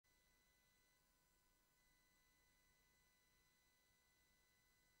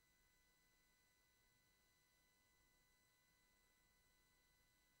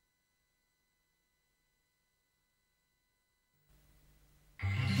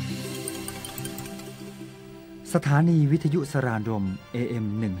สถานีวิทยุสรานรม AM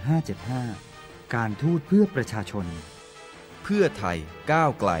 1575การทูตเพื่อประชาชนเพื่อไทยก้า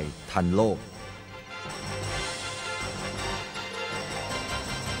วไกลทันโลก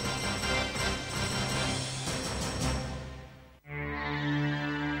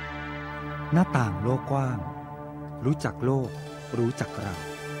หน้าต่างโลกกว้างรู้จักโลกรู้จักเรา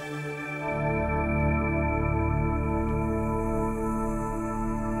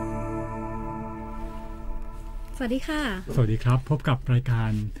สวัสดีค่ะสวัสดีครับพบกับรายกา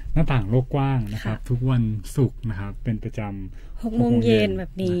รหน้าต่างโลกกว้างนะครับทุกวันศุกร์นะครับเป็นประจำ 6 โมงเย็นแบ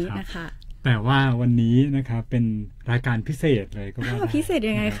บนี้นะคะแต่ว่าวันนี้นะครับเป็นรายการพิเศษเลยก็ว่าพิเศษ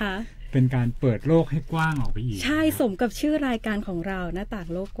ยังไงคะเป็นการเปิดโลกให้กว้างออกไปอีกใช่สมกับชื่อรายการของเราหน้าต่าง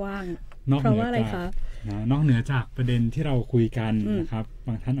โลกกว้างเพราะว่าอะไรคะนอกเหนือจากประเด็นที่เราคุยกันนะครับบ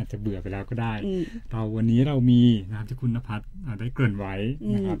างท่านอาจจะเบื่อไปแล้วก็ได้วันนี้เรามีนะครับที่คุณณภัทรได้เกริ่นไว้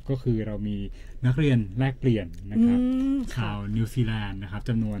นะครับก็คือเรามีนักเรียนแลกเปลี่ยนนะครับชาวนิวซีแลนด์นะครับ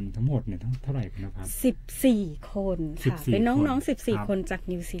จำนวนทั้งหมดเนี่ยเท่าไหร่คุณณภัทร14 คนค่ะเป็นน้องๆ14 คนจาก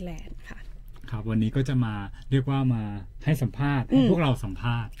นิวซีแลนด์ค่ะครับวันนี้ก็จะมาเรียกว่ามาให้สัมภาษณ์ให้พวกเราสัมภ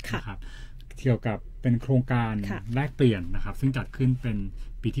าษณ์นะครับเกี่ยวกับเป็นโครงการแลกเปลี่ยนนะครับซึ่งจัดขึ้นเป็น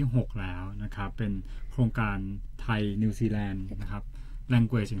ปีที่6แล้วนะครับเป็นโครงการไทยนิวซีแลนด์นะครับ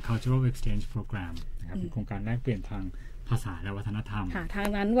Language and Cultural Exchange Program นะครับเป็นโครงการแลกเปลี่ยนทางภาษาและวัฒนธรรมค่ะทาง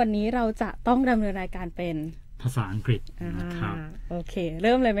นั้นวันนี้เราจะต้องดำเนินรายการเป็นภาษาอังกฤษนะครับโอเคเ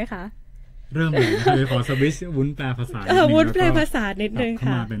ริ่มเลยไหมคะเริ่มเลยเลยขอสวิตช์วุ้นแปลภาษาวุ้นแปลภาษานิดนึง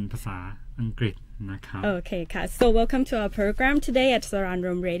ค่ะเข้ามาเป็นภาษาอังกฤษOkay, so welcome to our program today at Saraญร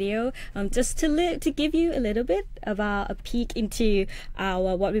ม Radio. Just to give you a little bit about a peek into our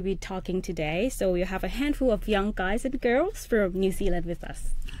what we'll be talking today. So we have a handful of young guys and girls from New Zealand with us.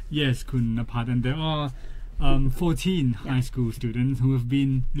 Yes, Kun Napat, and there are 14 high school students who have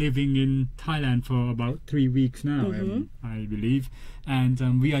been living in Thailand for about 3 weeks now, I believe. And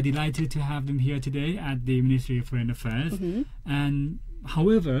we are delighted to have them here today at the Ministry of Foreign Affairs. And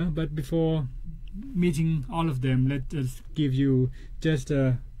however, but before meeting all of them, let's just give you just a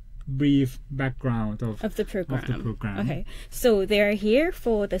brief background of the program. Okay, so they're here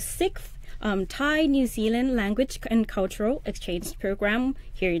for the 6th Thai New Zealand Language and Cultural Exchange Program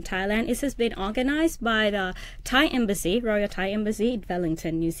here in Thailand. It has been organized by the Thai Embassy, Royal Thai Embassy in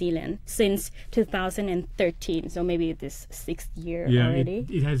Wellington, New Zealand, since 2013. So maybe this 6th year already.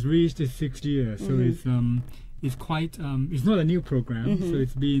 It has reached its 6th year, so it's quite it's not a new program. So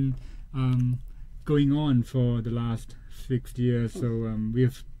it's been going on for the last 6 years, so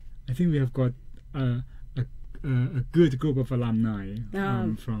I think we have got a good group of alumni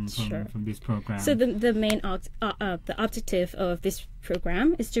from this program. So the main the objective of this program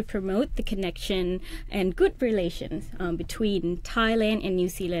is to promote the connection and good relations between Thailand and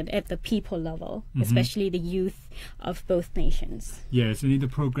New Zealand at the people level, especially the youth of both nations. Yes, and in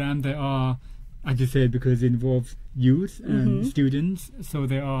the program there are, I just said, because it involves youth and students, so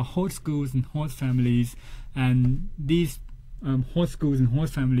there are host schools and host families, and these host schools and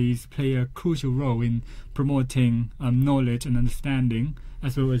host families play a crucial role in promoting knowledge and understanding,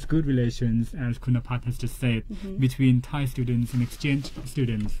 as well as good relations, as Kunapat has just said, between Thai students and exchange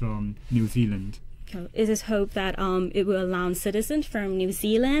students from New Zealand. It is hoped that it will allow citizens from New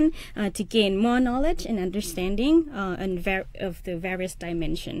Zealand to gain more knowledge and understanding of the various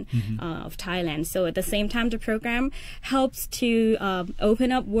dimensions of Thailand. So at the same time, the program helps to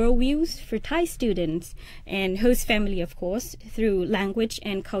open up worldviews for Thai students and host family, of course, through language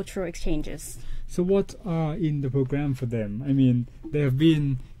and cultural exchanges. So what are in the program for them? I mean, they have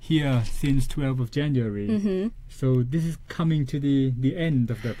been here since 12th of January. So this is coming to the end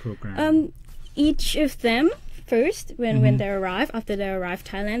of the program. Each of them, first, when they arrive, after they arrive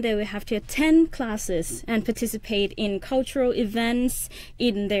Thailand, they will have to attend classes and participate in cultural events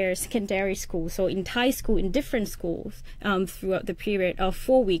in their secondary school. So in Thai school, in different schools, throughout the period of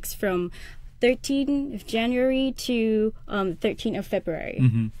 4 weeks from 13th of January to 13th of February.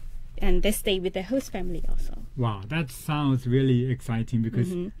 And they stay with their host family also. Wow, that sounds really exciting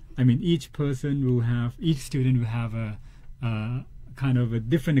because, I mean, each student will have a kind of a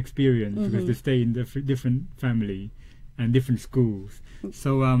different experience because they stay in different family and different schools. So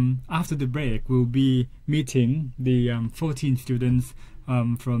after the break, we'll be meeting the 14 students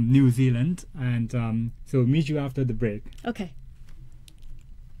from New Zealand, and so meet you after the break. Okay.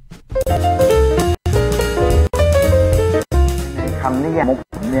 คำนิยามของ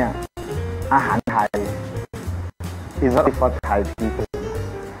ผมเนี่ยอาหารไทย is not for Thai people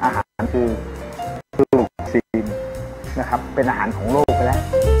อาหารคือลูกซีนนะครับเป็นอาหารของโลกไปแล้ว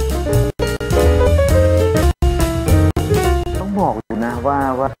ต้องบอกอยู่นะว่า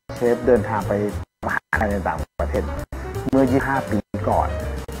เชฟเดินทางไปมหาลัยในต่างประเทศ Limited เมื่อ 25 ปีก่อน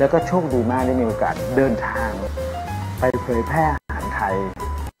แล้วก็โชคดีมากได้มีโอกาสเดินทางไปเผยแพร่อาหารไทย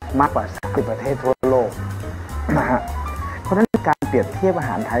มากกว่า30ประเทศทั่วโลกนะฮะเพราะฉะนั้นการเปรียบเทียบอาห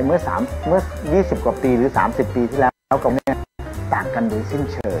ารไทยเมื่อ20 กว่าปีหรือ30 ปีที่แล้วกับเนี่ยต่างกันโดยสิ้น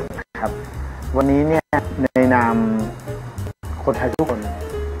เชิงครับวันนี้เนี่ยในนามคนไทยทุกคน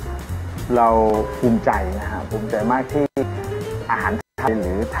เราภูมิใจนะฮะภูมิใจมากที่อาหารไทยห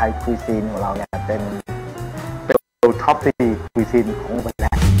รือไทยคุยซีนของเราเนี่ยเป็นท็อป3คุยซีนของประเท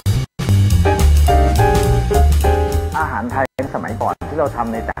ศอาหารไทยในสมัยก่อนที่เราท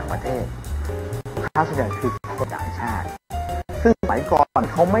ำในต่างประเทศค่าส่วนใหญ่คือคนต่างชาติซึ่งสมัยก่อน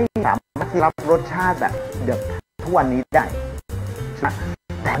เขาไม่สามารถที่รับรสชาติแบบทุกวันนี้ได้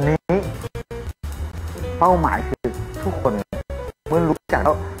แต่นี้เป้าหมายคือทุกคนเมื่อรู้จักแ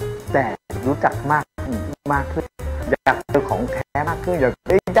ล้วแต่รู้จักมากขึ้นอยากเจอของแท้มากขึ้นอยาก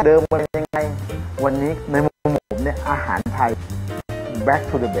เดิมมันยังไงวันนี้ในมุมผมเนี่ยอาหารไทย back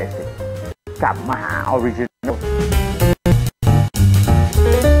to the basic กลับมาหา original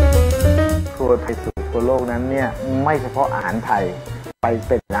ครัวไทยสู่ทั่วโลกนั้นเนี่ยไม่เฉพาะอาหารไทยไปเ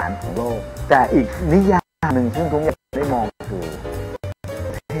ป็นอาหารของโลกแต่อีกนิยามหนึ่งซึ่งทุกอย่างได้มองคือ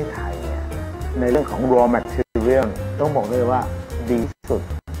ประเทศไทยเนี่ยในเรื่องของ raw material ต้องบอกเลยว่าดีสุด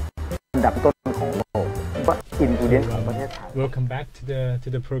อันดับต้นของโลกว่า ingredient ของประเทศไทย Welcome back to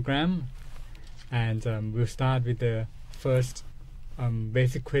the program and we'll start with the first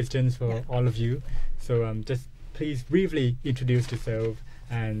basic questions for all of you so just please briefly introduce yourself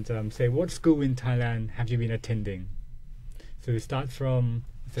and say what school in Thailand have you been attending so we start from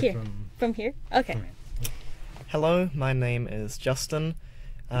here okay Hello, my name is Justin.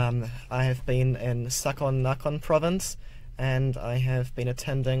 I have been in Sakon Nakhon province and I have been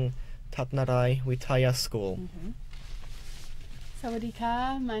attending Tatnarai Witaya School.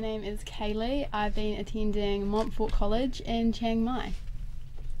 Sawadika, my name is Kaylee. I've been attending Montfort College in Chiang Mai.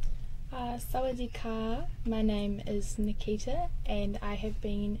 Sawadika, my name is Nikita and I have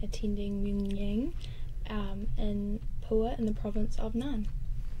been attending Myung in Pua in the province of Nan.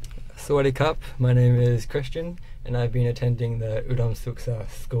 Sawadee Krap, my name is Christian and I've been attending the Udom Suksa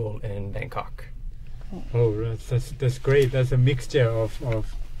school in Bangkok. Oh, that's great. That's a mixture of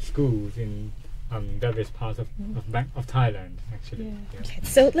schools in various parts of Thailand, actually. Yeah. Okay.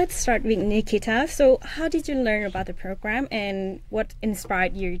 So let's start with Nikita. So how did you learn about the program and what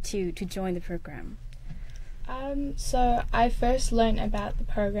inspired you to join the program? So I first learned about the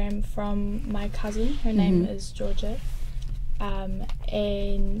program from my cousin. Her name is Georgia.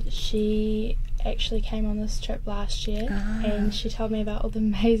 And she actually came on this trip last year and she told me about all the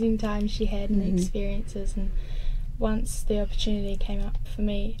amazing times she had and the experiences, and once the opportunity came up for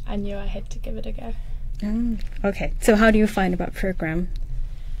me I knew I had to give it a go. Okay, so how do you find about program?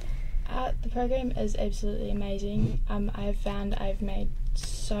 The program is absolutely amazing. I have found I've made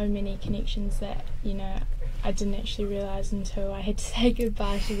so many connections that I didn't actually realise until I had to say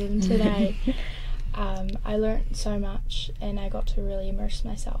goodbye to them today. I learnt so much and I got to really immerse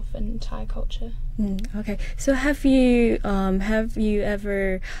myself in Thai culture. Okay, so have you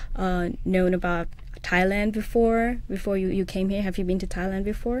ever known about Thailand before you came here? Have you been to Thailand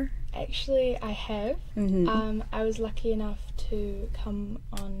before? Actually, I have. I was lucky enough to come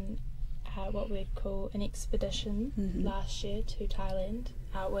on what we'd call an expedition last year to Thailand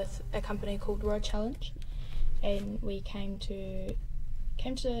with a company called Royal Challenge, and we came to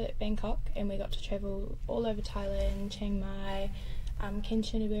Bangkok and we got to travel all over Thailand, Chiang Mai,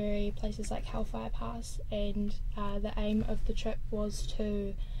 Kanchanaburi, places like Hellfire Pass, and the aim of the trip was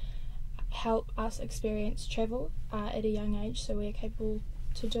to help us experience travel at a young age so we are capable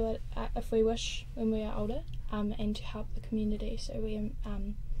to do it if we wish when we are older, and to help the community. So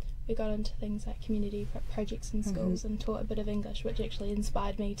we got into things like community projects in schools and taught a bit of English, which actually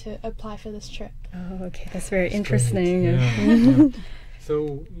inspired me to apply for this trip. Oh, okay, that's very interesting.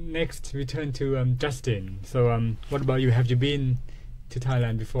 So next we turn to Justin. So what about you? Have you been to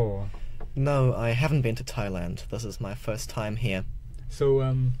Thailand before? No, I haven't been to Thailand. This is my first time here. So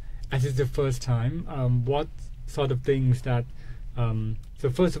as it's the first time, what sort of things that so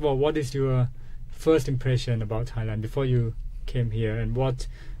first of all, what is your first impression about Thailand before you came here, and what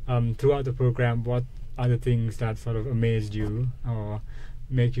throughout the program, what are the things that sort of amazed you or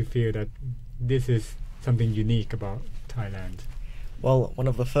make you feel that this is something unique about Thailand? Well, one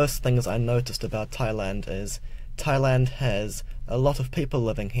of the first things I noticed about Thailand is Thailand has a lot of people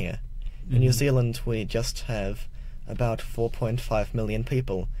living here. In New Zealand, we just have about 4.5 million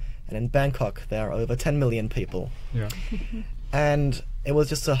people, and in Bangkok, there are over 10 million people. Yeah. And it was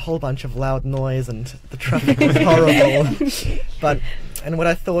just a whole bunch of loud noise, and the traffic was horrible. But And what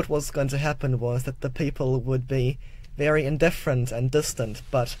I thought was going to happen was that the people would be very indifferent and distant,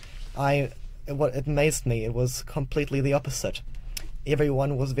 but what amazed me, it was completely the opposite.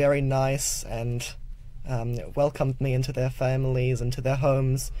 Everyone was very nice and welcomed me into their families, into their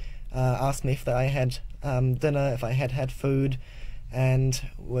homes, asked me if I had dinner, if I had food, and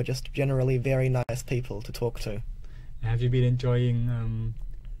were just generally very nice people to talk to. Have you been enjoying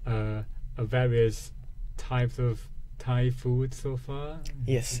various types of Thai food so far?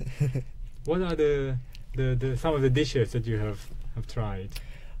 Yes. What are the some of the dishes that you have tried?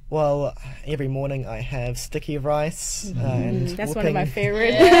 Well, every morning I have sticky rice and that's whooping. one of my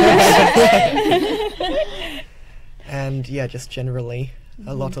favorite. And yeah, just generally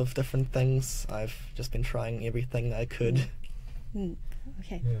a lot of different things. I've just been trying everything I could.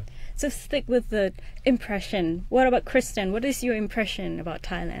 Okay. Yeah. So stick with the impression. What about Kristen? What is your impression about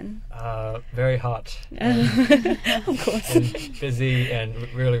Thailand? Very hot. Of course. And busy and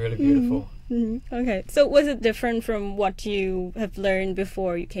really, really beautiful. Okay. So was it different from what you have learned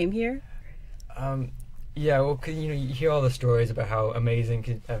before you came here? Yeah, well, 'cause, you hear all the stories about how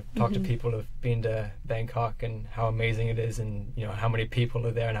amazing. I've talked to people who've been to Bangkok and how amazing it is, and how many people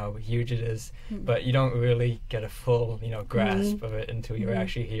are there and how huge it is. But you don't really get a full, grasp of it until you're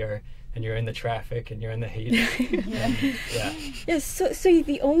actually here and you're in the traffic and you're in the heat. Yes. So you're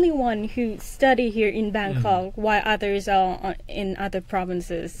the only one who study here in Bangkok, while others are in other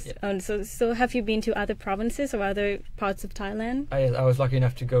provinces. Yeah. So have you been to other provinces or other parts of Thailand? I was lucky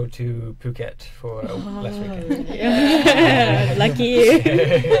enough to go to Phuket for last weekend. Lucky you.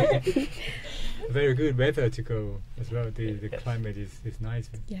 Very good weather to go as well. The climate is nice.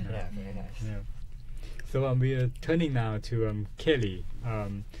 Yeah. Yeah, very nice. Yeah. So we are turning now to Kelly.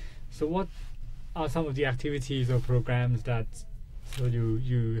 So what are some of the activities or programs that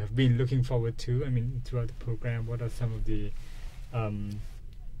you have been looking forward to? I mean, throughout the program, what are some of the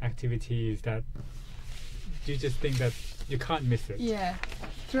activities that you just think that you can't miss it? Yeah.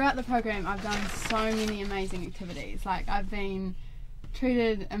 Throughout the program, I've done so many amazing activities. Like, I've been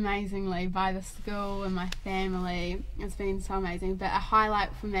treated amazingly by the school and my family. It's been so amazing. But a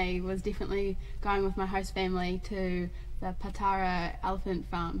highlight for me was definitely going with my host family to the Patara elephant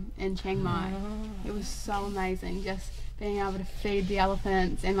farm in Chiang Mai. It was so amazing, just being able to feed the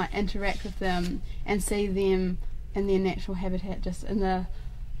elephants and like interact with them and see them in their natural habitat, just in the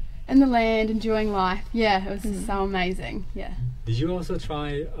land, enjoying life. Yeah, it was so amazing. Yeah. Did you also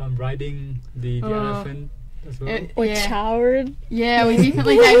try riding the elephant as well? Or showered? Yeah, we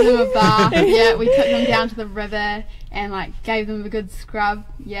definitely gave them a bath. Yeah, we took them down to the river and like gave them a good scrub.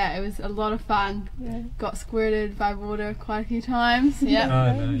 Yeah, it was a lot of fun. Yeah. Got squirted by water quite a few times. Yeah.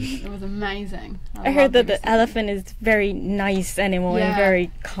 Nice. It was amazing. I heard that the elephant is very nice animal and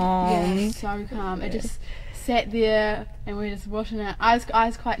very calm. Yeah, so calm. It just sat there and we were just watching it. I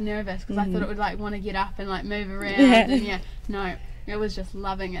was quite nervous because I thought it would like want to get up and like move around. And no, it was just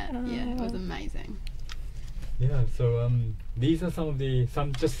loving it. Yeah, it was amazing. Yeah, so these are some of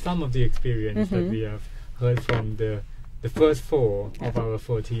the experience that we have heard from the first 4 of our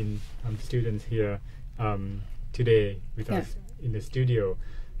 14 students here today with us in the studio.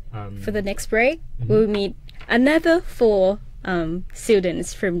 For the next break, we'll meet another 4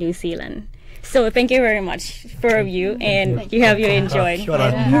 students from New Zealand. So thank you very much for you, and you have you enjoyed.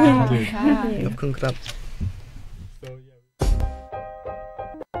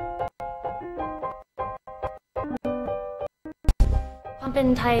ความเป็น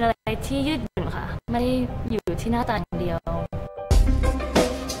ไทยอะไรที่ยืดหยุ่นค่ะไม่ได้อยู่ที่หน้าตาอย่างเดียว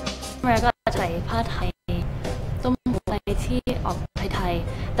แล้วก็ใส่ผ้าไทยต้มหูอะไรที่ออกไทย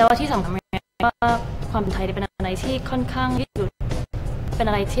ๆแต่ว่าที่สำคัญว่าความเป็นไทยเป็นอะไรที่ค่อนข้างยืดหยุ่นเป็น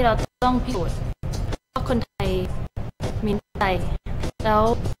อะไรที่เราต้องพิสูจน์ว่าคนไทยมีใจแล้ว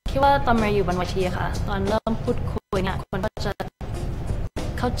คิดว่าตอนมาอยู่บนเวทีค่ะตอนเริ่มพูดคุยเนี่ยคนก็จะ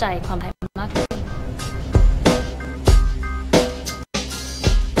เข้าใจความไทยมากขึ้น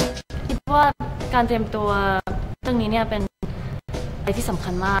ว่าการเตรียมตัวเรื่องนี้เนี่ยเป็นอะไรที่สำคั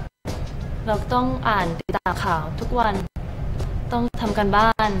ญมากเราต้องอ่านติดตามข่าวทุกวันต้องทำการบ้า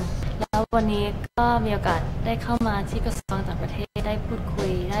นแล้ววันนี้ก็มีโอกาสได้เข้ามาที่กระทรวงต่างประเทศได้พูดคุ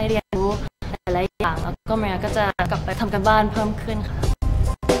ยได้เรียนรู้หลายๆอย่างแล้วก็เมียก็จะกลับไปทำการบ้านเพิ่มขึ้นค่ะ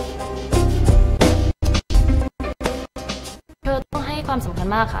เธอต้องให้ความสำคัญ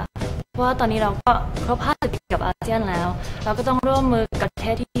มากค่ะเพราะว่าตอนนี้เราก็ครบ50 ปีกับอาเซียนแล้วเราก็ต้องร่วมมือกับประเท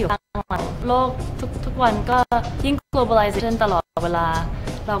ศที่อยู่ข้างหลังโลกทุกวันก็ยิ่ง globalization ตลอดเวลา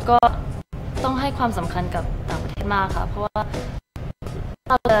เราก็ต้องให้ความสำคัญกับต่างประเทศมากค่ะเพราะว่า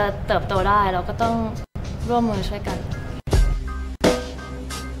เราจะเติบโตได้เราก็ต้องร่วมมือช่วยกัน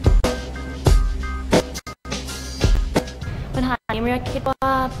ปัญหานี้เมียคิดว่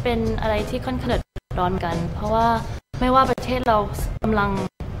าเป็นอะไรที่ค่อนข้างเดือดร้อนเหมือนกันเพราะว่าไม่ว่าประเทศเรากำลัง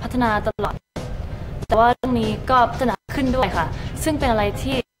พัฒนาตลอดแต่ว่าเรื่องนี้ก็พัฒนาขึ้นด้วยค่ะซึ่งเป็นอะไร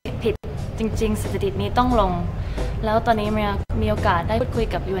ที่ผิดจริงๆสถิตินี้ต้องลงแล้วตอนนี้เมียมีโอกาสได้พูดคุย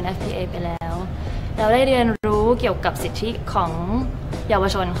กับ UNFPA ไปแล้วเราได้เรียนรู้เกี่ยวกับสิทธิของเยาว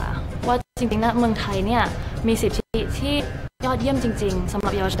ชนค่ะว่าจริงๆนะเมืองไทยเนี่ยมีสิทธิที่ยอดเยี่ยมจริงๆสำหรั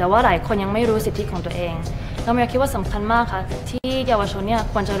บเยาวชนแต่ว่าหลายคนยังไม่รู้สิทธิของตัวเองเราคิดว่าสำคัญมากค่ะที่เยาวชนเนี่ย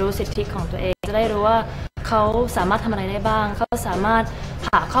ควรจะรู้สิทธิของตัวเองจะได้รู้ว่าเขาสามารถทำอะไรได้บ้างเขาสามารถห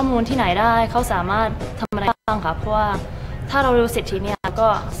าข้อมูลที่ไหนได้เขาสามารถทำอะไรบ้างค่ะเพราะว่าถ้าเรารู้สิทธิเนี่ยก็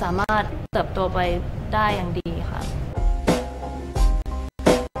สามารถเติบโตไปได้อย่างดีค่ะ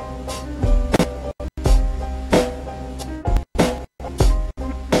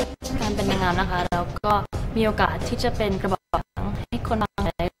การเป็นนางงามนะคะแล้วก็มีโอกาสที่จะเป็นกระบอกเสียงให้คนบางหล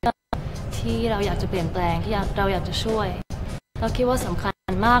ายเรื่องที่เราอยากจะเปลี่ยนแปลงที่เราอยากจะช่วยเราคิดว่าสำคัญ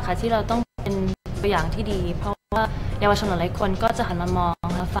มากค่ะที่เราต้องเป็นตัวอย่างที่ดีเพราะว่าเยาวชนหลายคนก็จะหันมามอง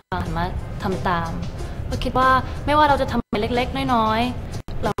และฟังหันมาทำตามก็คิดว่าไม่ว่าเราจะทำอะไรเล็กๆน้อย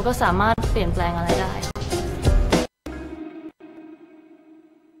ๆเราก็สามารถเปลี่ยนแปลงอะไรได้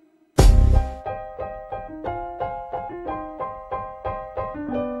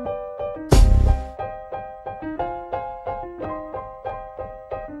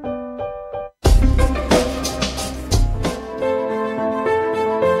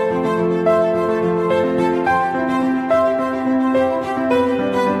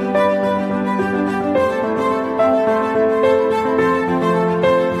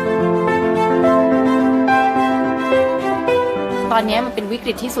ตอนนี้มันเป็นวิก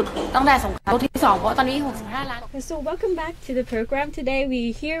ฤตที่สุดตั้งแต่สงครามโลกที่2เพราะตอนนี้65ล้าน So welcome back to the program. Today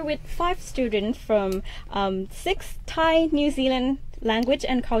we're here with 5 students from 6th Thai New Zealand Language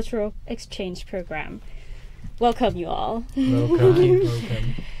and Cultural Exchange Program. Welcome you all.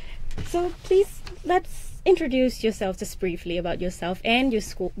 Welcome. So please let's introduce yourself just briefly about yourself and your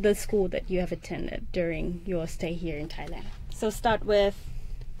school, the school that you have attended during your stay here in Thailand. So start with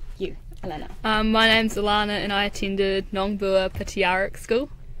you, Alana. My name's Alana and I attended Nongbua Patiarik School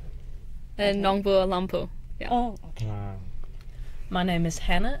in Nongbua, Lumpur. Yeah. Oh, okay. Wow. My name is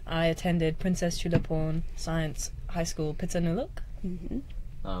Hannah. I attended Princess Chulaporn Science High School, Pitsanulok.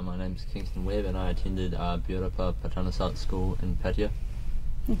 My name's Kingston Webb and I attended Burapa Patanasat School in Pattaya.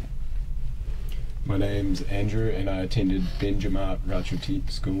 My name's Andrew and I attended Benjamin Ratchutip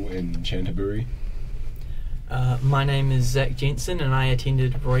School in Canterbury. My name is Zach Jensen and I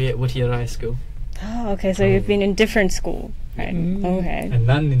attended Royat Witiarai School. Oh, okay. So you've been in different school, right? Okay. And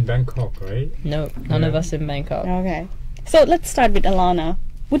none in Bangkok, right? No, none of us in Bangkok. Okay. So let's start with Alana.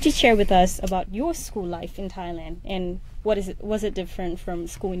 Would you share with us about your school life in Thailand and was it different from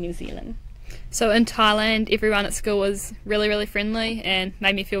school in New Zealand? So in Thailand, everyone at school was really, really friendly and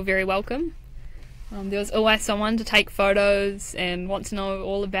made me feel very welcome. There was always someone to take photos and want to know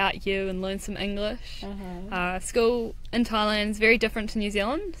all about you and learn some English. School in Thailand is very different to New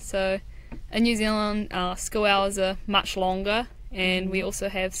Zealand. So in New Zealand, school hours are much longer and we also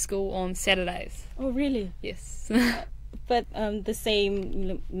have school on Saturdays. Oh, really? Yes. But the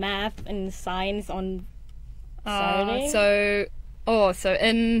same math and science on Saturday? So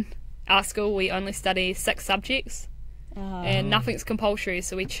in our school we only study 6 subjects and nothing's compulsory,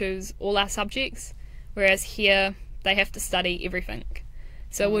 so we choose all our subjects, whereas here they have to study everything.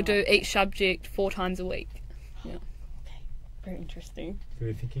 So we'll do each subject 4 times a week. Yeah. Okay, very interesting. So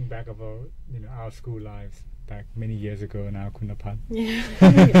we're thinking back about our school lives back many years ago now, Kunapat. Yeah,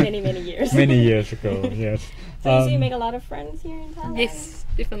 many years. Many years ago, yes. So you make a lot of friends here in Thailand? Yes,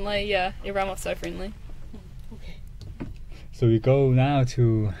 definitely. Yeah, everyone was so friendly. Okay. So we go now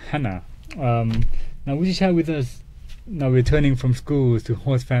to Hannah. Now would you share with us, now we're turning from schools to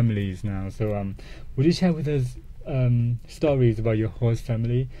host families now, so would you share with us stories about your host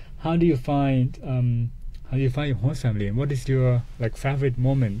family? How do you find your host family and what is your favorite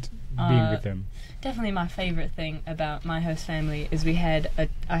moment being with them? Definitely my favorite thing about my host family is I had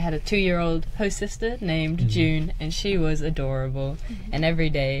a 2-year-old host sister named June, and she was adorable. And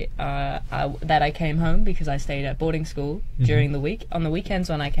every day that I came home, because I stayed at boarding school during the week, on the weekends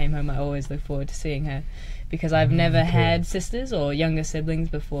when I came home I always look forward to seeing her, because I've never had sisters or younger siblings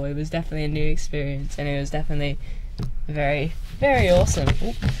before. It was definitely a new experience, and it was definitely very, very awesome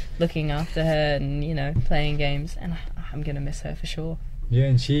looking after her and playing games, and I'm gonna miss her for sure. Yeah,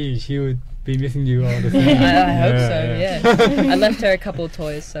 and she would be missing you all the time. I hope so, yeah. I left her a couple of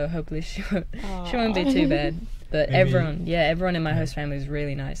toys, so hopefully she won't be too bad. But everyone in my host family is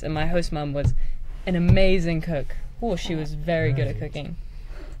really nice. And my host mum was an amazing cook. Oh, she was very good at cooking.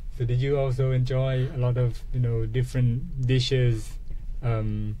 So did you also enjoy a lot of different dishes?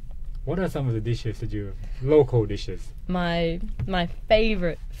 What are some of the dishes that local dishes? My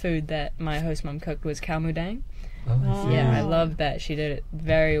favorite food that my host mum cooked was kalmudang. Oh, Yeah, I loved that. She did it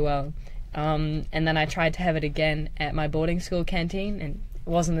very well. And then I tried to have it again at my boarding school canteen, and it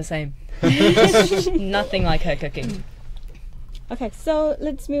wasn't the same. Nothing like her cooking. Okay, so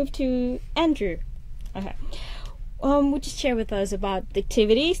let's move to Andrew. Okay. Would you share with us about the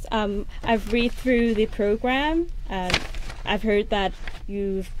activities? I've read through the program. I've heard that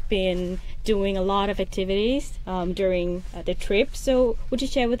you've been doing a lot of activities during the trip. So would you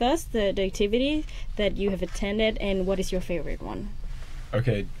share with us the activities that you have attended and what is your favorite one?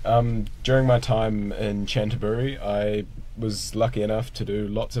 Okay, during my time in Canterbury, I was lucky enough to do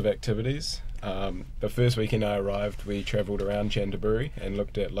lots of activities. The first weekend I arrived, we travelled around Canterbury and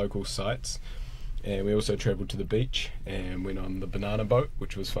looked at local sites. And we also travelled to the beach and went on the banana boat,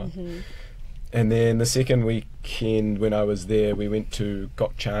 which was fun. Mm-hmm. And then the second weekend when I was there, we went to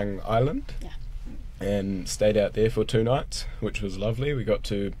Gokchang Island and stayed out there for 2 nights, which was lovely. We got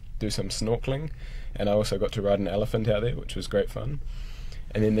to do some snorkeling, and I also got to ride an elephant out there, which was great fun.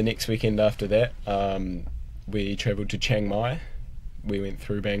 And then the next weekend after that, we travelled to Chiang Mai. We went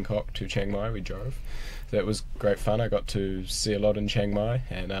through Bangkok to Chiang Mai, we drove. That was great fun. I got to see a lot in Chiang Mai,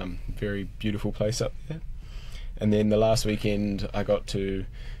 and very beautiful place up there. And then the last weekend I got to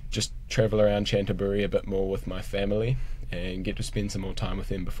just travel around Canterbury a bit more with my family and get to spend some more time with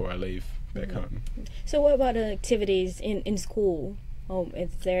them before I leave back home. So what about the activities in school?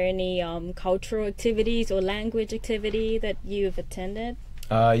 Is there any cultural activities or language activity that you've attended?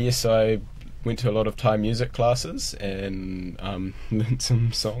 Yes, I went to a lot of Thai music classes and learned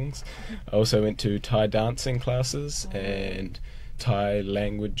some songs. I also went to Thai dancing classes and Thai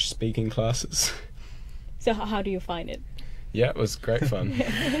language speaking classes. So how do you find it? Yeah, it was great fun.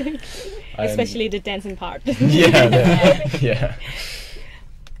 Especially the dancing part. Yeah.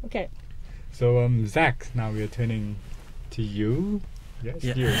 Okay. So Zach, now we are turning to you. Yes,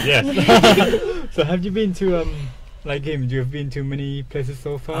 Yeah. you. Yes. So have you been to like him? You have been to many places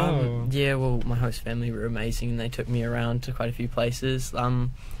so far? Yeah, well, my host family were amazing, and they took me around to quite a few places.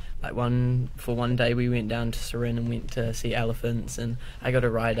 Like one day we went down to Sarayn and went to see elephants, and I got to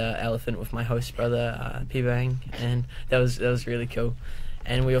ride an elephant with my host brother Pibang, and that was really cool.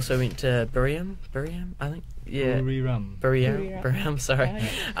 And we also went to Buriram, I think. Yeah. Buriram. Sorry.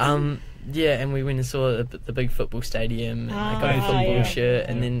 Yeah, and we went and saw the big football stadium, and I got a football shirt,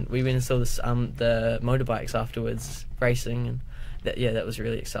 and then we went and saw the motorbikes afterwards racing, and that was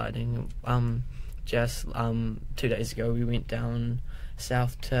really exciting. Just 2 days ago we went down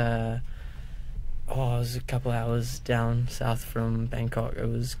south to it was a couple hours down south from Bangkok. It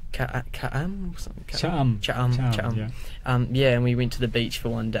was Chaam. Yeah, and we went to the beach for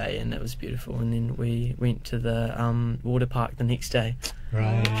one day, and that was beautiful. And then we went to the water park the next day.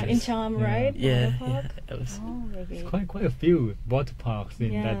 Right. In Chaam, right? Yeah, it was. There's quite a few water parks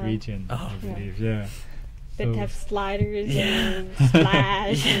in that region, I believe. Yeah. That have sliders and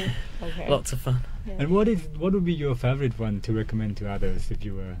splash. And, lots of fun. Yeah. And what would be your favorite one to recommend to others if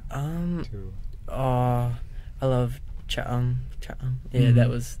you were to? I love Chaam. Yeah, that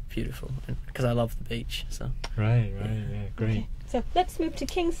was beautiful because I love the beach. So. Right, yeah, great. Okay. So let's move to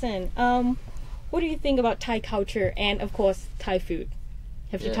Kingston. What do you think about Thai culture and, of course, Thai food?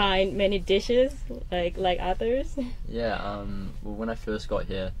 Have you tried many dishes like others? Yeah. Well, when I first got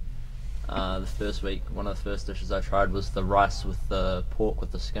here, the first week, one of the first dishes I tried was the rice with the pork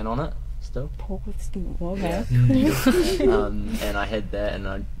with the skin on it. Still. Pork with skin. Okay. Yeah. And I had that,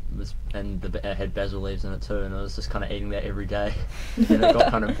 and it had basil leaves in it too, and I was just kind of eating that every day, and it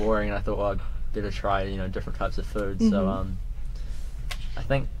got kind of boring, and I thought, well, I'd better try different types of food. So I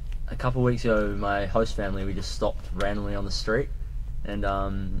think a couple of weeks ago, my host family, we just stopped randomly on the street, and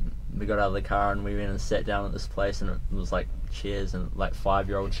we got out of the car and we went and sat down at this place, and it was like chairs and like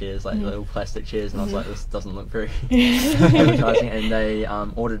 5-year-old chairs, like little plastic chairs, and I was like, this doesn't look very appetizing. And they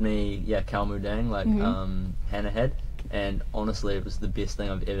ordered me kalmudang, like Hannah had. And honestly, it was the best thing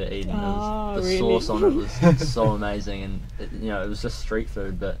I've ever eaten. The sauce on it was so amazing, and it was just street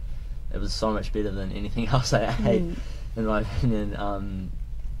food, but it was so much better than anything else I ate, in my opinion.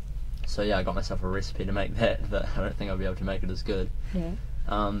 So yeah, I got myself a recipe to make that, but I don't think I'll be able to make it as good. Yeah.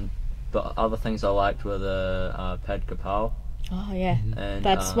 But other things I liked were the pad kapao. Oh yeah, and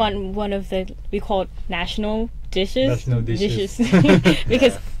that's one of the we call national dishes. National dishes.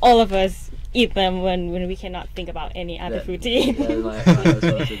 Because all of us eat them when we cannot think about any other food to eat. Yeah, my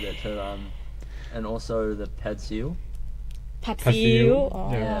husband said that too. And also the pad seal. Pad seal.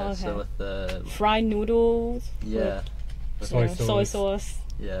 Oh, yeah. okay. So with the fried noodles. Yeah. With soy sauce.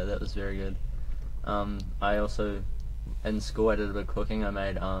 Yeah, that was very good. I also in school I did a bit of cooking. I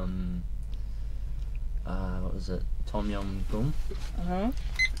made what was it? Tom yum goong.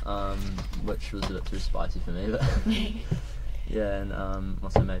 Which was a bit too spicy for me, but yeah, and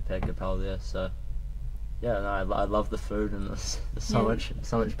also made pad kapal there. So yeah, no, I love the food, and it's so much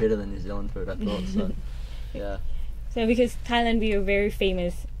better than New Zealand food, I thought. So yeah. So because Thailand, we are very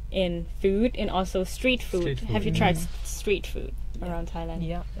famous in food and also street food. Have you tried street food around Thailand?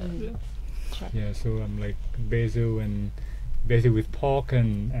 Yeah. Yeah, so like basil with pork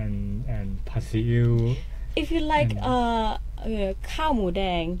and pad see ew. If you like khao mu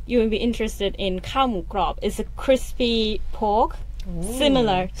dang, you will be interested in khao mu krop. It's a crispy pork,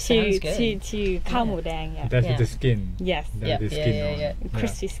 similar to khao mu dang. Yeah. That's the skin. Yes. The skin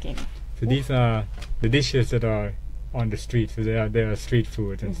crispy skin. So these are the dishes that are on the street. So they are street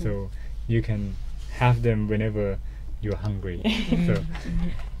food, and so you can have them whenever you're hungry.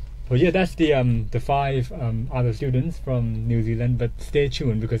 So yeah, that's the 5 other students from New Zealand. But stay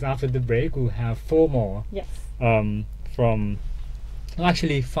tuned, because after the break we'll have 4 more. Yes.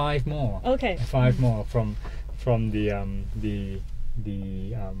 Actually 5 more. Okay. 5 more from the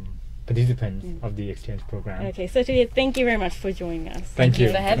participants of the exchange program. Okay. So today, thank you very much for joining us. Thank you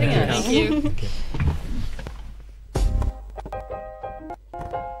for having us. Thank you. Okay.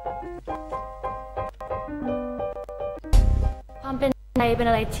 ความเป็นไทยเป็น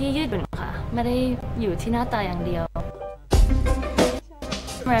อะไรที่ยืดหยุ่นค่ะไม่ได้อยู่ที่หน้าตาอย่างเดียว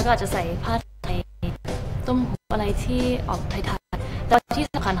เมื่อก็อาจจะใส่ผ้าไทยต้มหูอะไรที่ออกไทยๆแต่ที่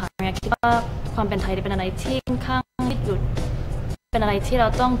สำคัญค่ะเมียคิดว่าความเป็นไทยเป็นอะไรที่ค่อนข้างยืดหยุ่นเป็นอะไรที่เรา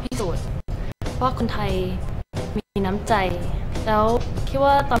ต้องพิสูจน์เพราะคนไทยมีน้ำใจแล้วคิด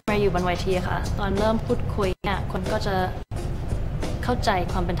ว่าตอนเมียอยู่บนเวทีค่ะตอนเริ่มพูดคุยเนี่ยคนก็จะเข้าใจ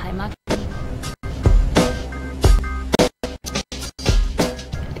ความเป็นไทยมาก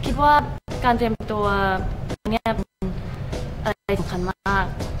คิดว่าการเตรียมตัวเนี่ยเป็นอะไรสำคัญมาก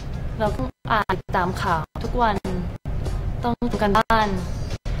เราต้องอ่านตามข่าวทุกวันต้องทำการบ้าน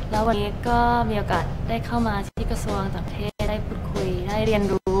แล้ววันนี้ก็มีโอกาสได้เข้ามาที่กระทรวงต่างประเทศได้พูดคุยได้เรียน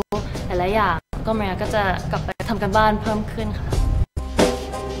รู้หลายๆอย่างก็เมียก็จะกลับไปทำการบ้านเพิ่มขึ้นค่ะ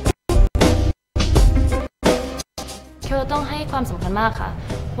เราต้องให้ความสำคัญมากค่ะ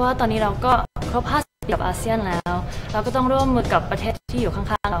เพราะว่าตอนนี้เราก็ครบ50 ปีกับอาเซียนแล้วเราก็ต้องร่วมมือกับประเทศที่อยู่ข้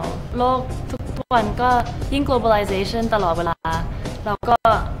างๆเราโลกทุกวันก็ยิ่ง globalization ตลอดเวลาเราก็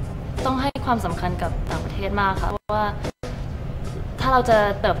ต้องให้ความสำคัญกับต่างประเทศมากค่ะเพราะว่าถ้าเราจะ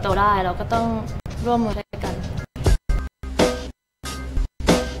เติบโตได้เราก็ต้องร่วมมือด้วยกัน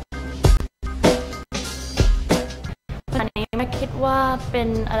อันนี้ไม่คิดว่าเป็น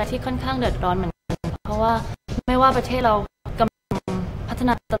อะไรที่ค่อนข้างเดือดร้อนเหมือนกันเพราะว่าไม่ว่าประเทศเรากำลังพัฒน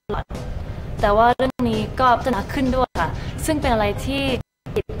าตลอดแต่ว่าเรื่องนี้ก็พัฒนาขึ้นด้วยค่ะซึ่งเป็นอะไรที่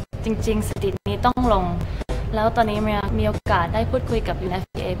จริงๆสถิตินี้ต้องลงแล้วตอนนี้มีโอกาสได้พูดคุยกับ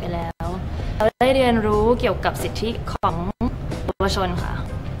UNFPA ไปแล้วเราได้เรียนรู้เกี่ยวกับสิทธิของเยาวชนค่ะ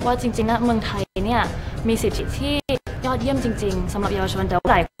ว่าจริงๆนะเมืองไทยเนี่ยมีสิทธิที่ยอดเยี่ยมจริงๆสำหรับเยาวชนแต่ว่า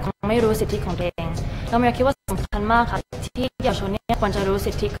หลายคนไม่รู้สิทธิของตัวเองเราคิดว่าสำคัญมากค่ะที่เยาวชนเนี่ยควรจะรู้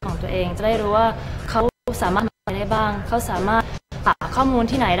สิทธิของตัวเองจะได้รู้ว่าเขาสามารถทำอะไรได้บ้างเขาสามารถหาข้อมูล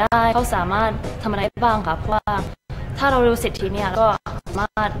ที่ไหนได้เขาสามารถทำอะไรได้บ้างค่ะเพราะว่าถ้าเรารู้สิทธิเนี่ยก็สาม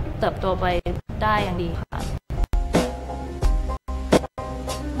ารถเติบโตไปได้อย่างดีค่ะ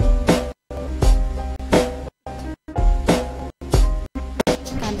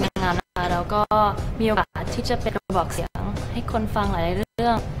การทำงานนะคะเราก็มีโอกาสที่จะเป็นกระบอกเสียงให้คนฟังหลายเรื่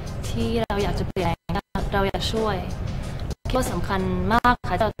องที่เราอยากจะเปลี่ยนเราอยากช่วยคิดว่าสำคัญมาก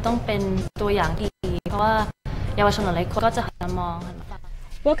ค่ะเราต้องเป็นตัวอย่างที่ดีเพราะว่าเยาวชนหลายคนก็จะหันมอง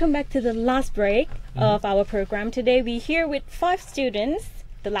Welcome back to the last break of our program. Today we're here with 5 students,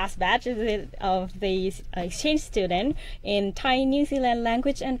 the last batch of the exchange student in Thai New Zealand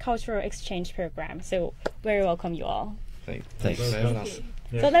Language and Cultural Exchange Program. So very welcome you all. Thanks for having us.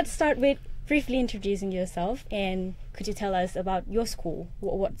 So let's start with briefly introducing yourself, and could you tell us about your school,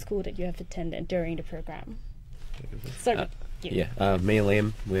 what school that you have attended during the program? Start with you. Yeah, me and Liam,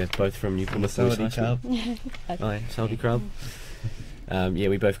 we're both from New Plymouth Boys High School. Hi, Salty Crab. Yeah,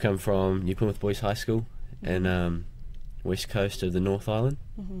 we both come from New Plymouth Boys High School and west coast of the North Island.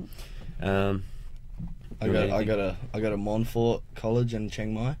 I go to Montfort College in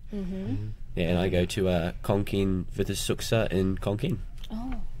Chiang Mai. Yeah, and I go to Konkin Vitasuksa in Konkin.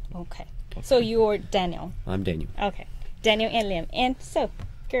 Oh, okay. So you're Daniel. I'm Daniel. Okay, Daniel and Liam. And so,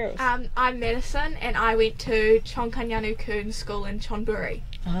 girls. I'm Madison, and I went to Chongkanyanu Kun School in Chonburi.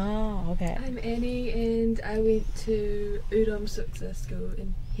 Oh, okay. I'm Annie, and I went to Udom Suksa School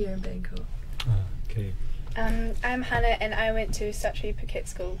here in Bangkok. Okay. I'm Hannah and I went to Satri Phuket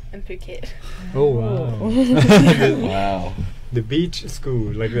School in Phuket. Oh wow! Wow. The beach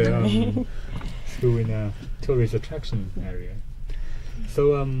school, like the school in a tourist attraction area.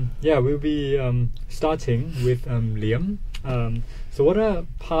 So we'll be starting with Liam. So what are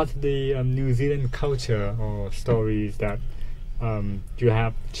part of the New Zealand culture or stories that you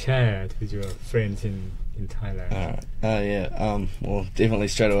have shared with your friends in Thailand? Well, definitely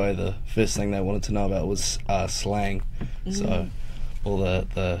straight away the first thing they wanted to know about was slang. So all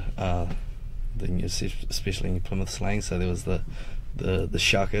the especially in Plymouth slang. So there was the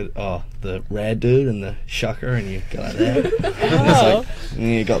shucker, the rad dude and the shucker, and you go like that.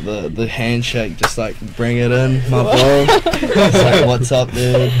 And you got the handshake, just like bring it in, my bro. It's like, what's up,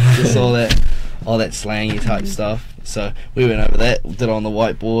 dude? Just all that slangy type stuff. So we went over that, did it on the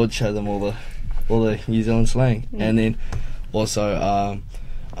whiteboard, showed them all the New Zealand slang, and then also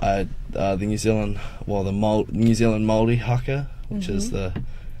the New Zealand Māori haka, which is the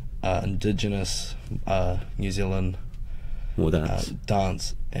indigenous New Zealand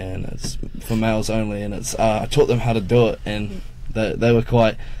dance, and it's for males only, and it's I taught them how to do it, and they were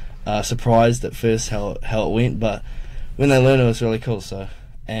quite surprised at first how it went, but when they learned it was really cool. So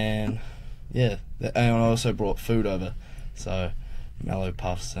and I also brought food over, so mallow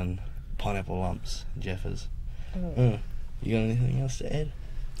puffs and pineapple lumps and Jaffas. You got anything else to add?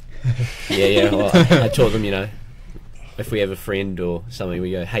 Well, I taught them, if we have a friend or something,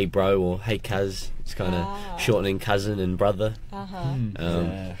 we go, hey bro, or hey cuz. It's kind of shortening cousin and brother.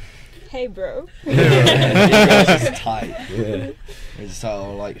 Hey bro. It's just tight. It's just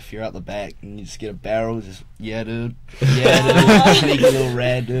like if you're out the back and you just get a barrel, just dude, sneaky little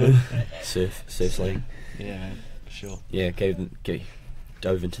rad dude. Surf slang. Yeah, man, for sure. Yeah,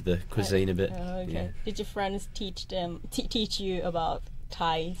 dove into the cuisine a bit. Okay. Yeah. Did your friends teach you about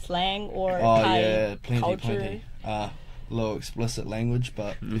Thai slang or Thai culture? Plenty. Low explicit language,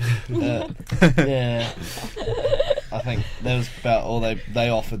 but I think that was about all they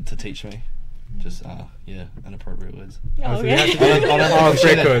offered to teach me. Just inappropriate words. Off record.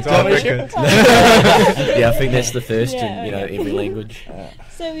 Yeah, I think that's the first in every language.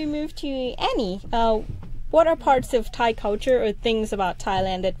 So we move to Annie. What are parts of Thai culture or things about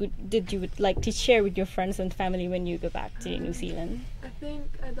Thailand that you would like to share with your friends and family when you go back to New Zealand? I think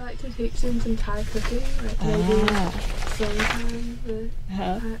I'd like to teach them some Thai cooking, like maybe sometimes the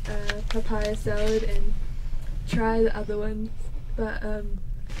papaya salad, and try the other ones, but I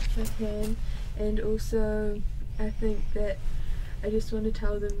can. And also I think that I just want to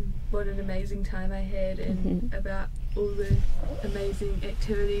tell them what an amazing time I had and about all the amazing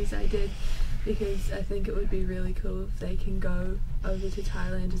activities I did, because I think it would be really cool if they can go over to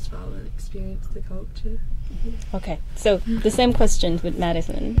Thailand as well and experience the culture. Okay, so the same questions with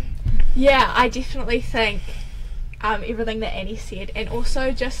Madison. Yeah, I definitely think everything that Annie said, and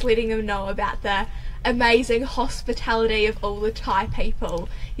also just letting them know about the amazing hospitality of all the Thai people.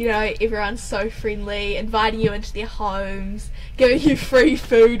 Everyone's so friendly, inviting you into their homes, giving you free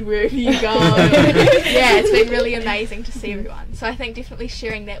food wherever you go. Yeah, it's been really amazing to see everyone. So I think definitely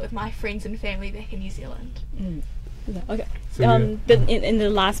sharing that with my friends and family back in New Zealand. Okay. In the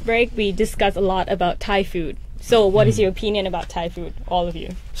last break, we discussed a lot about Thai food. So what is your opinion about Thai food, all of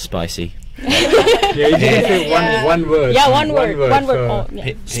you? Spicy. You didn't say one word. Yeah, one word.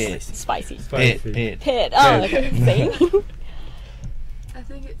 Spicy. Pit. Oh, okay. Same. I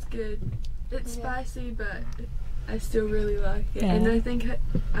think it's good. It's spicy, but I still really like it. And I think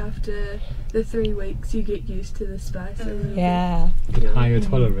after the 3 weeks, you get used to the spice. Higher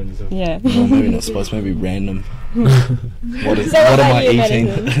tolerance. Well, maybe not spice, maybe random. What am I eating?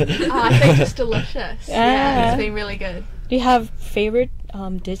 I think it's delicious. Yeah, it's been really good. Do you have favorite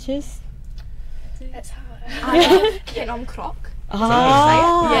dishes? It's hard. I love Kenom Krok.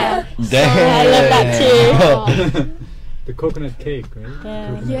 Yeah. Damn. I love that too. The coconut cake,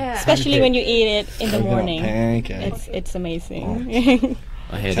 right? Yeah. Especially when you eat it in the morning. Pancake. It's amazing.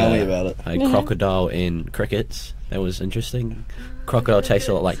 Tell me about it. I had crocodile and crickets. That was interesting. Crocodile tastes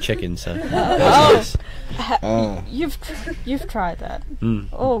a lot like chicken, so that was nice. You've tried that.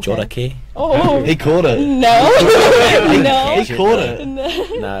 Oh, okay. Jorake. Oh, he caught it. No, he caught it.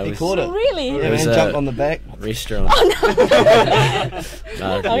 No, he caught it. Really? Yeah, it was jumped on the back. Restaurant. Oh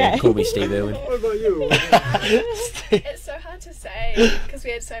no. Yeah, call me Steve Irwin. What about you? It's so hard to say because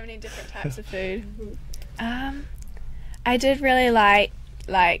we had so many different types of food. I did really like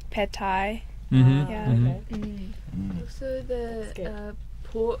pad thai. Also the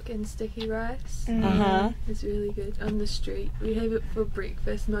pork and sticky rice is really good on the street. We have it for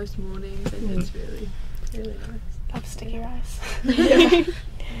breakfast most mornings, and it's really, really nice. Love sticky rice.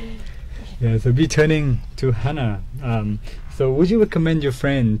 Yeah, so returning to Hannah, so would you recommend your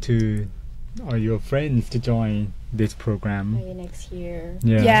friend to or your friends to join this program? Maybe next year.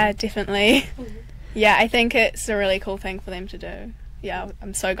 Yeah, definitely. Yeah, I think it's a really cool thing for them to do. Yeah,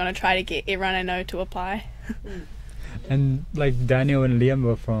 I'm so gonna try to get everyone I know to apply. And like Daniel and Liam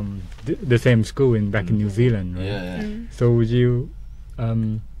were from the same school back in New Zealand, right? Yeah. So would you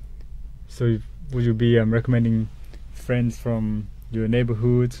be recommending friends from your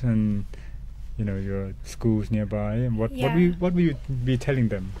neighborhoods and your schools nearby, and what will you be telling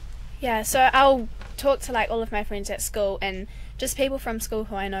them? Yeah, so I'll talk to like all of my friends at school and just people from school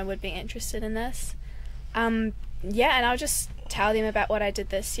who I know would be interested in this. Yeah, and I'll just tell them about what I did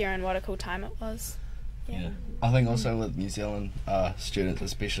this year and what a cool time it was. Yeah. I think also with New Zealand students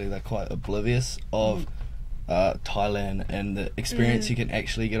especially, they're quite oblivious of Thailand and the experience you can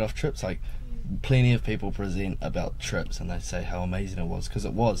actually get off trips. Like plenty of people present about trips and they say how amazing it was, because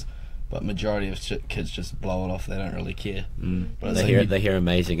it was, but majority of kids just blow it off. They don't really care. But they hear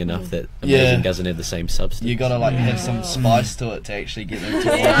amazing enough that amazing doesn't have the same substance. You gotta like have some spice to it to actually get them to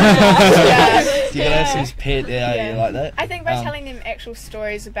like you gotta have some pet like that. I think by telling them actual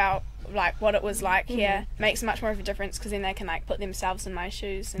stories about like what it was like here makes much more of a difference, because then they can like put themselves in my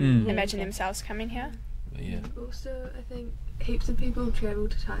shoes and imagine themselves coming here. Also, I think heaps of people travel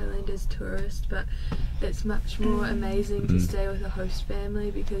to Thailand as tourists, but it's much more amazing to stay with a host family,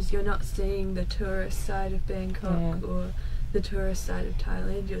 because you're not seeing the tourist side of Bangkok or the tourist side of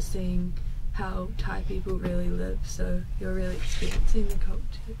Thailand. You're seeing how Thai people really live, so you're really experiencing the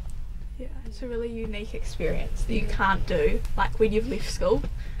culture. Yeah, it's a really unique experience that you can't do like when you've left school.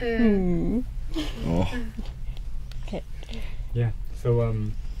 Okay. Yeah, so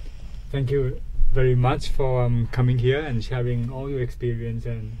thank you very much for coming here and sharing all your experience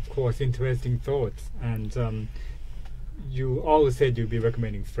and of course interesting thoughts. And you always said you'd be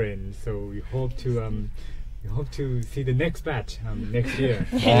recommending friends, so we hope to see the next batch next year.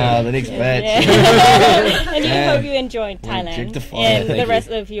 The next batch. And we hope you enjoyed Thailand and the rest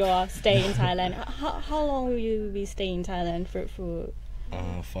of your stay in Thailand. How long will you be staying in Thailand for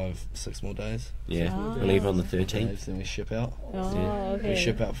 5-6 more days. Yeah, we leave on the 13th. Then we ship out. Okay. We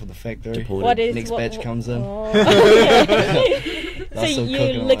ship out for the factory. Next batch comes in. So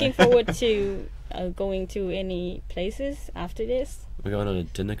you're looking forward to going to any places after this? We're going on a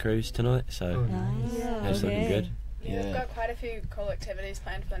dinner cruise tonight, so that's looking good. Yeah, we've got quite a few cool activities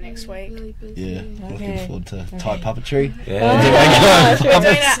planned for the next week. Looking forward to Thai puppetry. We're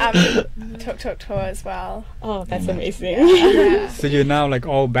doing a tuk-tuk tour as well. Oh, that's amazing. So you're now like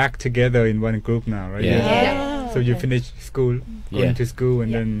all back together in one group now, right? So you finish school, going to school,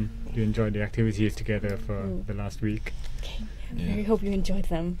 and then you enjoy the activities together for the last week. I hope you enjoyed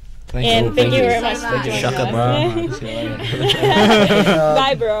them. Thank you very much for joining us.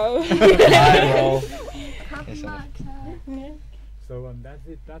 Bye, bro. Bye, bro. So that's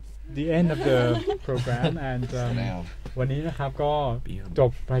it. That's the end of the program. And วันนี้นะครับก็จ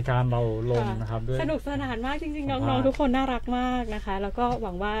บรายการเราลงนะครับด้วยสนุกสนานมากจริงๆน้องๆทุกคนน่ารักมากนะคะแล้วก็ห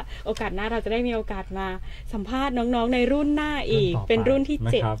วังว่าโอกาสหน้าเราจะได้มีโอกาสมาสัมภาษณ์น้องๆในรุ่นหน้าอีกเป็นรุ่นที่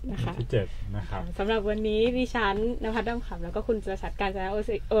7นะคะสำหรับวันนี้ดิฉันณภัทร ดำขำแล้วก็คุณสุรศักดิ์ กาญจน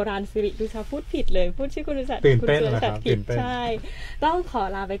โอฬารศิริดูชาพูดผิดเลยพูดชื่อคุณสุรศักดิ์ผิดใช่ต้องขอ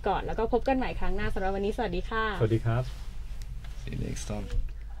ลาไปก่อนแล้วก็พบกันใหม่ครั้งหน้าสำหรับวันนี้สวัสดีค่ะสวัสดีครับ See you next time.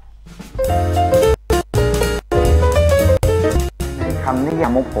 คำนิยา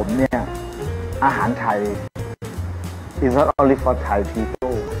มของผมเนี่ยอาหารไทย is not only for Thai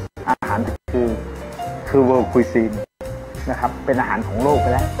people อาหารคือ world cuisine นะครับเป็นอาหารของโลกไป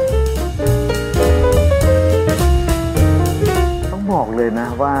แล้วต้องบอกเลยนะ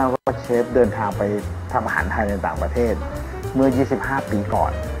ว่าเชฟเดินทางไปทำอาหารไทยในต่างประเทศเมื่อ25 ปีก่อ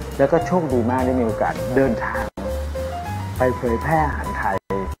นแล้วก็โชคดีมากได้มีโอกาสเดินทางไปเผยแพร่อาหารไทย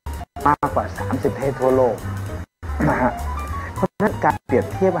มากกว่า30 ประเทศทั่วโลกนะฮะเพราะฉะนั้นการเปรียบ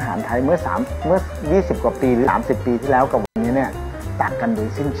เทียบอาหารไทยเมื่อ20 กว่าปีหรือ30 ปีที่แล้วกับวันนี้เนี่ยต่างกันโดย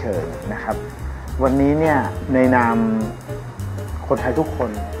สิ้นเชิงนะครับวันนี้เนี่ยในนามคนไทยทุกคน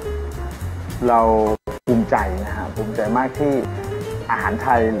เราภูมิใจนะฮะภูมิใจมากที่อาหารไท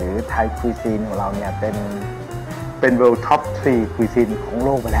ยหรือไทยคุยซีนของเราเนี่ยเป็น World Top 3 คุยซีนของโล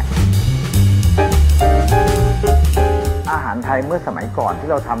กไปแล้วอาหารไทยเมื่อสมัยก่อนที่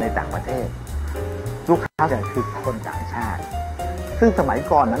เราทำในต่างประเทศลูกค้าจะคือคนต่างชาติซึ่งสมัย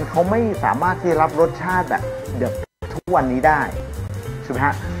ก่อนนั้นเขาไม่สามารถที่รับรสชาติแบบทุกวันนี้ได้ใช่ไหมฮ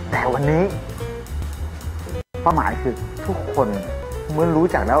ะแต่วันนี้เป้าหมายคือทุกคนเมื่อรู้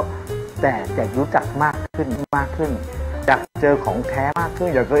จักแล้วแต่อยากรู้จักมากขึ้นอยากเจอของแท้มากขึ้น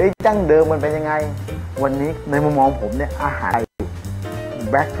อยากดั้งเดิมมันเป็นยังไงวันนี้ในมุมมองผมเนี่ยอาหาร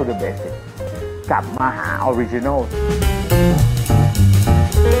back to the basic กลับมาหาออริจินอล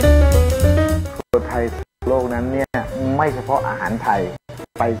คนไทยโลกนั้นเนี่ยไม่เฉพาะอาหารไทย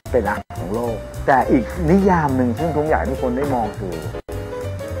ไปเป็นอาหารของโลกแต่อีกนิยามหนึ่งซึ่งผมอยากให้ทุกคนได้มองคือ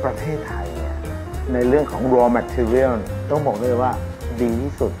ประเทศไทยเนี่ยในเรื่องของ raw material ต้องบอกเลยว่าดี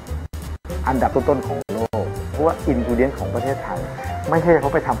ที่สุดอันดับต้นๆของโลกเพราะว่าอินกิวเดียนของประเทศไทยไม่ใช่เข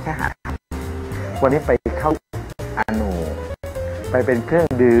าไปทำแค่อาหารวันนี้ไปเข้าอาโนไปเป็นเครื่อง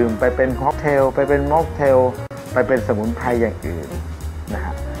ดื่มไปเป็นค็อกเทลไปเป็นม็อกเทลไปเป็นสมุนไพรอย่างอื่นนะฮ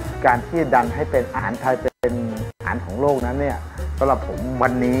ะการที่ดันให้เป็นอาหารไทยเป็นอาหารของโลกนั้นเนี่ยสำหรับผมวั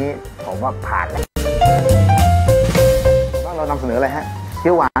นนี้ผมว่าผ่านแล้วว่าเรานำเสนออะไรฮะเขี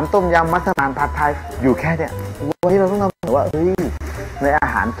ยวหวานต้มยำมัสมั่นผัดไทยอยู่แค่เนี่ยวันนี้เราต้องนำเสนอว่าในอา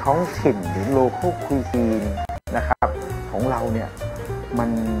หารท้องถิ่นหรือ local cuisine นะครับของเราเนี่ยมั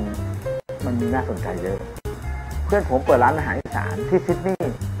นมีน่าสนใจเยอะเพื่อนผมเปิดร้านอาหารอีสานที่ซิดนี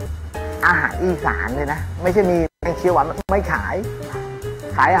ย์อาหารอีสานเลยนะไม่ใช่มีแกงเขียวหวานไม่ขาย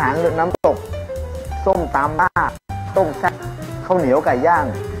อาหารน้ำตกส้มตำบ้าต้มแซ่บข้าวเหนียวไก่ย่าง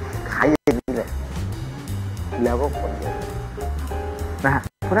ขายอย่างนี้เลยแล้วก็คนเยอะนะฮะ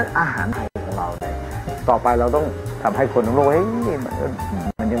เพราะฉะนั้นอาหารไทยของเราเนี่ยต่อไปเราต้องทำให้คนทั้งโลก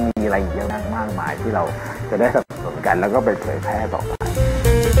มันยังมีอะไรเยอะมากมายที่เราจะได้สนับสนุนกันแล้วก็ไปเผยแพร่ต่อไป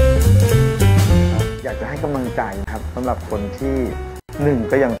อยากจะให้กำลังใจนะครับสำหรับคนที่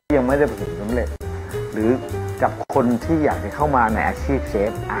ก็ยังไม่ได้ประสบความสำเร็จหรือกับคนที่อยากจะเข้ามาในอาชีพเช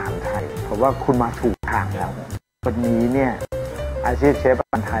ฟอาหารไทยเพราะว่าคุณมาถูกทางแล้ววันนี้เนี่ยอาชีพเชฟอา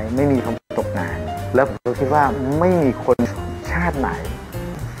หารไทยไม่มีคำตกงานแล้วผมคิดว่าไม่มีคนชาติไหน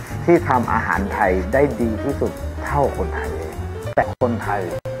ที่ทำอาหารไทยได้ดีที่สุดเท่าคนไทยเองแต่คนไทย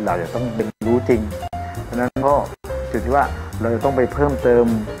เราจะต้องเป็นรู้จริงเพราะนั้นก็จุดที่ว่าเราจะต้องไปเพิ่มเติม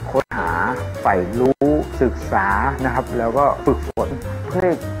ค้นหาใฝ่รู้ศึกษานะครับแล้วก็ฝึกฝนเพื่อ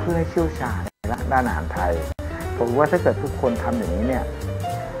ให้เชี่ยวชาญในด้านอาหารไทยผมว่าถ้าเกิดทุกคนทำอย่างนี้เนี่ย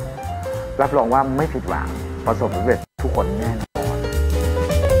รับรองว่าไม่ผิดหวังประสบความสำเร็จทุกคนแน่นอน